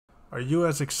Are you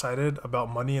as excited about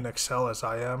money in Excel as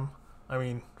I am? I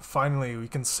mean, finally, we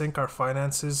can sync our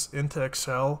finances into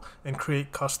Excel and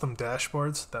create custom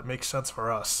dashboards that make sense for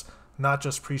us, not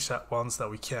just preset ones that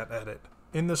we can't edit.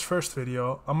 In this first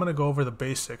video, I'm going to go over the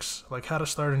basics, like how to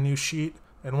start a new sheet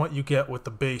and what you get with the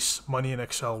base Money in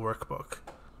Excel workbook.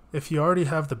 If you already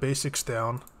have the basics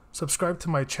down, subscribe to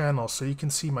my channel so you can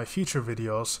see my future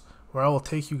videos where I will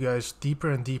take you guys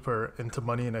deeper and deeper into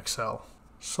Money in Excel.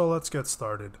 So let's get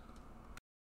started.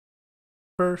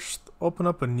 First, open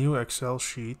up a new Excel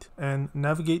sheet and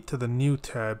navigate to the New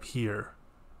tab here.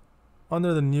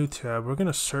 Under the New tab, we're going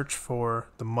to search for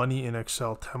the Money in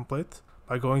Excel template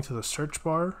by going to the search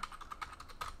bar,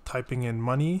 typing in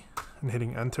money, and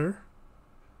hitting enter.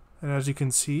 And as you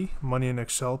can see, Money in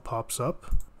Excel pops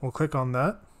up. We'll click on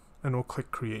that and we'll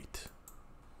click Create.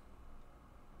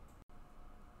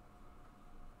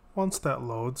 Once that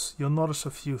loads, you'll notice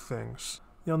a few things.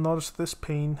 You'll notice this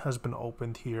pane has been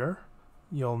opened here.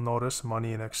 You'll notice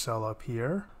Money in Excel up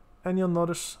here, and you'll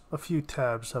notice a few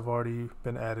tabs have already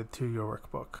been added to your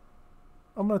workbook.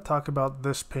 I'm going to talk about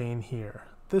this pane here.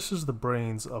 This is the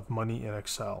brains of Money in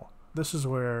Excel. This is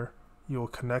where you will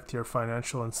connect your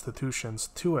financial institutions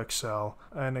to Excel,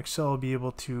 and Excel will be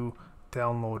able to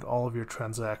download all of your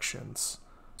transactions.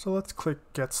 So let's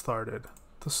click Get Started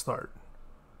to start.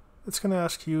 It's going to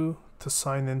ask you to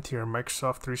sign into your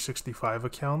Microsoft 365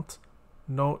 account.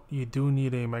 Note, you do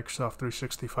need a Microsoft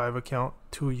 365 account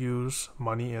to use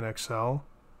Money in Excel.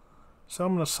 So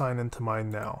I'm going to sign into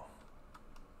mine now.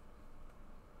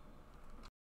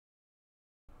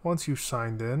 Once you've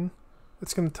signed in,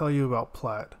 it's going to tell you about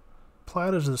Plaid.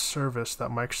 Plaid is a service that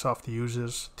Microsoft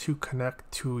uses to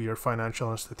connect to your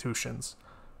financial institutions.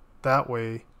 That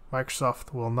way,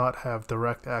 Microsoft will not have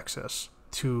direct access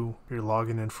to your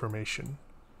login information.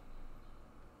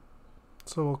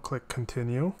 So we'll click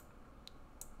Continue.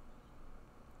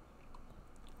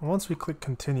 Once we click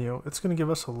Continue, it's going to give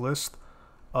us a list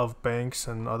of banks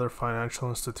and other financial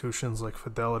institutions like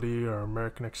Fidelity or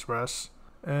American Express.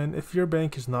 And if your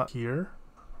bank is not here,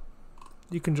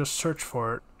 you can just search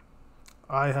for it.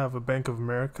 I have a Bank of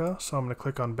America, so I'm going to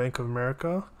click on Bank of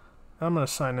America. And I'm going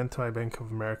to sign into my Bank of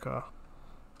America.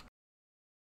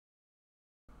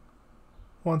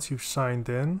 Once you've signed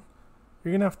in,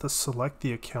 you're going to have to select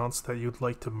the accounts that you'd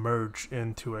like to merge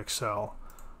into Excel.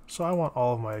 So I want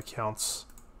all of my accounts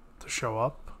to show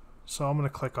up. So I'm going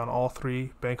to click on all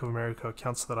three Bank of America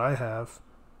accounts that I have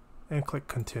and click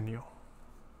Continue.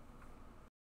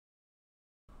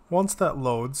 Once that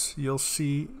loads, you'll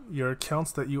see your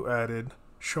accounts that you added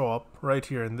show up right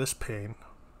here in this pane.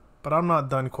 But I'm not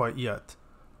done quite yet.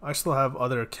 I still have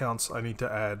other accounts I need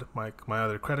to add, my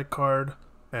other credit card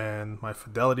and my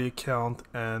Fidelity account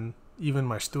and even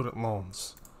my student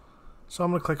loans. So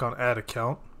I'm going to click on Add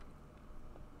Account.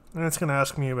 And it's going to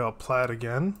ask me about Plaid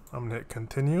again. I'm going to hit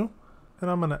Continue, and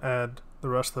I'm going to add the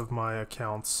rest of my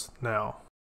accounts now.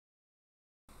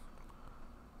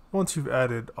 Once you've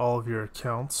added all of your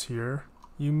accounts here,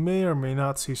 you may or may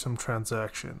not see some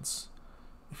transactions.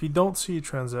 If you don't see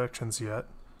transactions yet,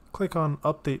 click on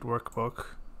Update Workbook,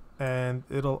 and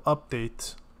it'll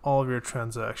update all of your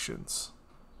transactions.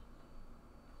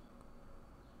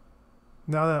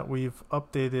 Now that we've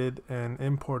updated and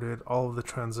imported all of the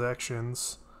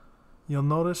transactions, you'll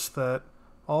notice that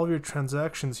all of your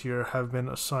transactions here have been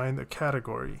assigned a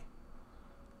category.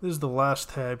 This is the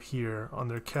last tab here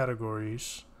under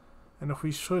categories. And if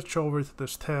we switch over to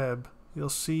this tab, you'll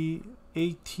see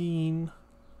 18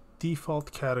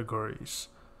 default categories.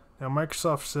 Now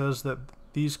Microsoft says that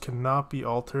these cannot be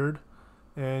altered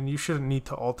and you shouldn't need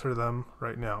to alter them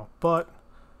right now. But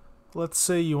let's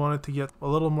say you wanted to get a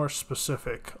little more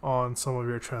specific on some of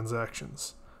your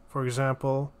transactions. For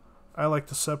example, I like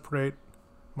to separate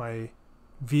my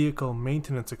vehicle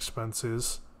maintenance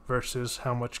expenses versus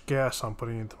how much gas I'm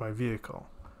putting into my vehicle.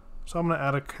 So I'm going to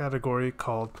add a category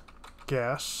called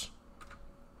gas,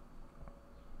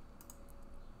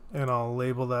 and I'll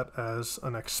label that as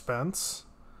an expense.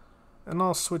 And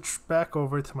I'll switch back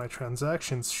over to my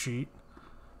transactions sheet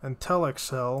and tell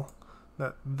Excel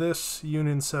that this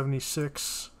Union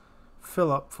 76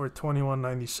 fill up for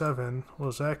 $21.97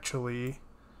 was actually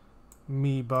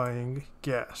me buying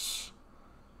gas.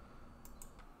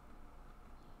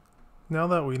 Now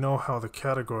that we know how the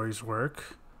categories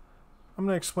work, I'm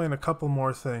going to explain a couple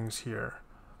more things here.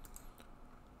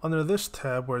 Under this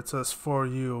tab where it says For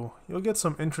You, you'll get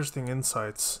some interesting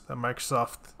insights that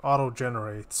Microsoft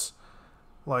auto-generates.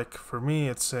 Like for me,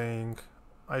 it's saying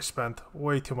I spent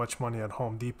way too much money at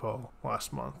Home Depot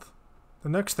last month. The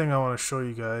next thing I want to show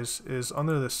you guys is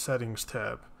under the Settings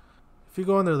tab. If you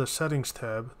go under the Settings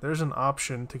tab, there's an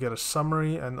option to get a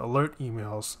summary and alert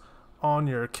emails on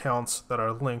your accounts that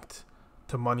are linked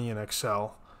to Money in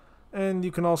Excel. And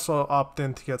you can also opt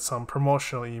in to get some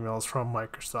promotional emails from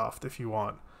Microsoft if you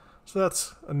want. So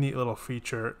that's a neat little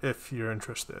feature if you're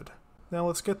interested. Now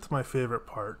let's get to my favorite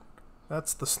part.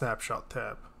 That's the Snapshot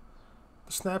tab.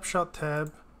 The Snapshot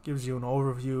tab gives you an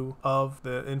overview of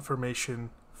the information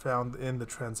found in the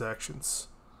transactions.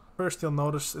 First, you'll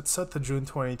notice it's set to June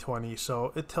 2020,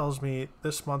 so it tells me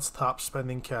this month's top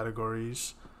spending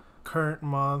categories, current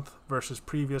month versus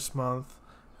previous month.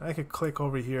 And I could click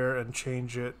over here and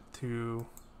change it to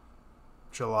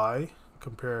July,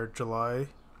 compare July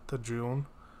to June.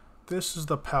 This is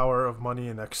the power of Money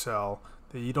in Excel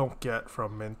that you don't get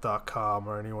from Mint.com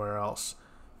or anywhere else.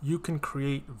 You can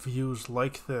create views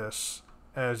like this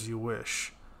as you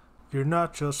wish. You're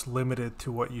not just limited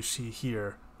to what you see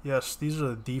here. Yes, these are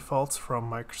the defaults from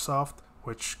Microsoft,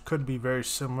 which could be very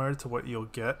similar to what you'll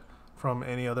get from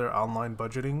any other online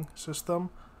budgeting system,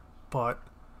 but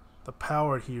the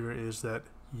power here is that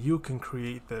you can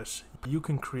create this. You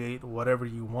can create whatever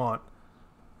you want.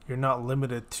 You're not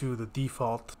limited to the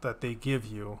default that they give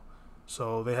you.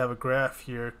 So they have a graph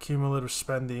here, cumulative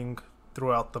spending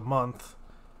throughout the month.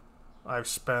 I've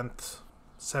spent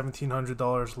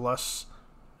 $1,700 less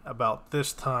about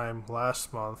this time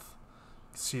last month.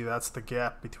 See, that's the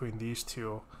gap between these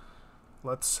two.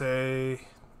 Let's say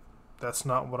that's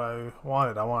not what I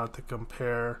wanted. I wanted to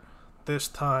compare this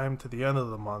time to the end of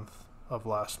the month of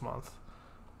last month.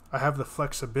 I have the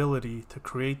flexibility to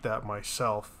create that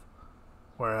myself,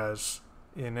 whereas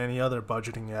in any other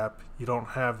budgeting app, you don't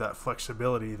have that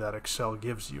flexibility that Excel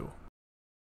gives you.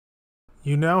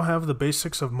 You now have the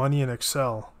basics of Money in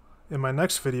Excel. In my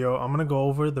next video, I'm going to go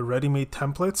over the ready-made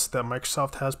templates that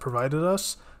Microsoft has provided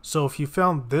us. So if you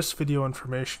found this video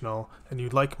informational and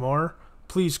you'd like more,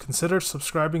 please consider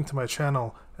subscribing to my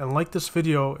channel and like this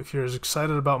video if you're as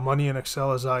excited about Money in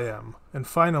Excel as I am. And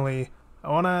finally,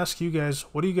 I want to ask you guys,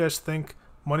 what do you guys think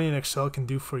Money in Excel can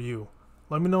do for you?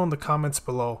 Let me know in the comments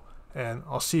below, and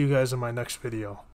I'll see you guys in my next video.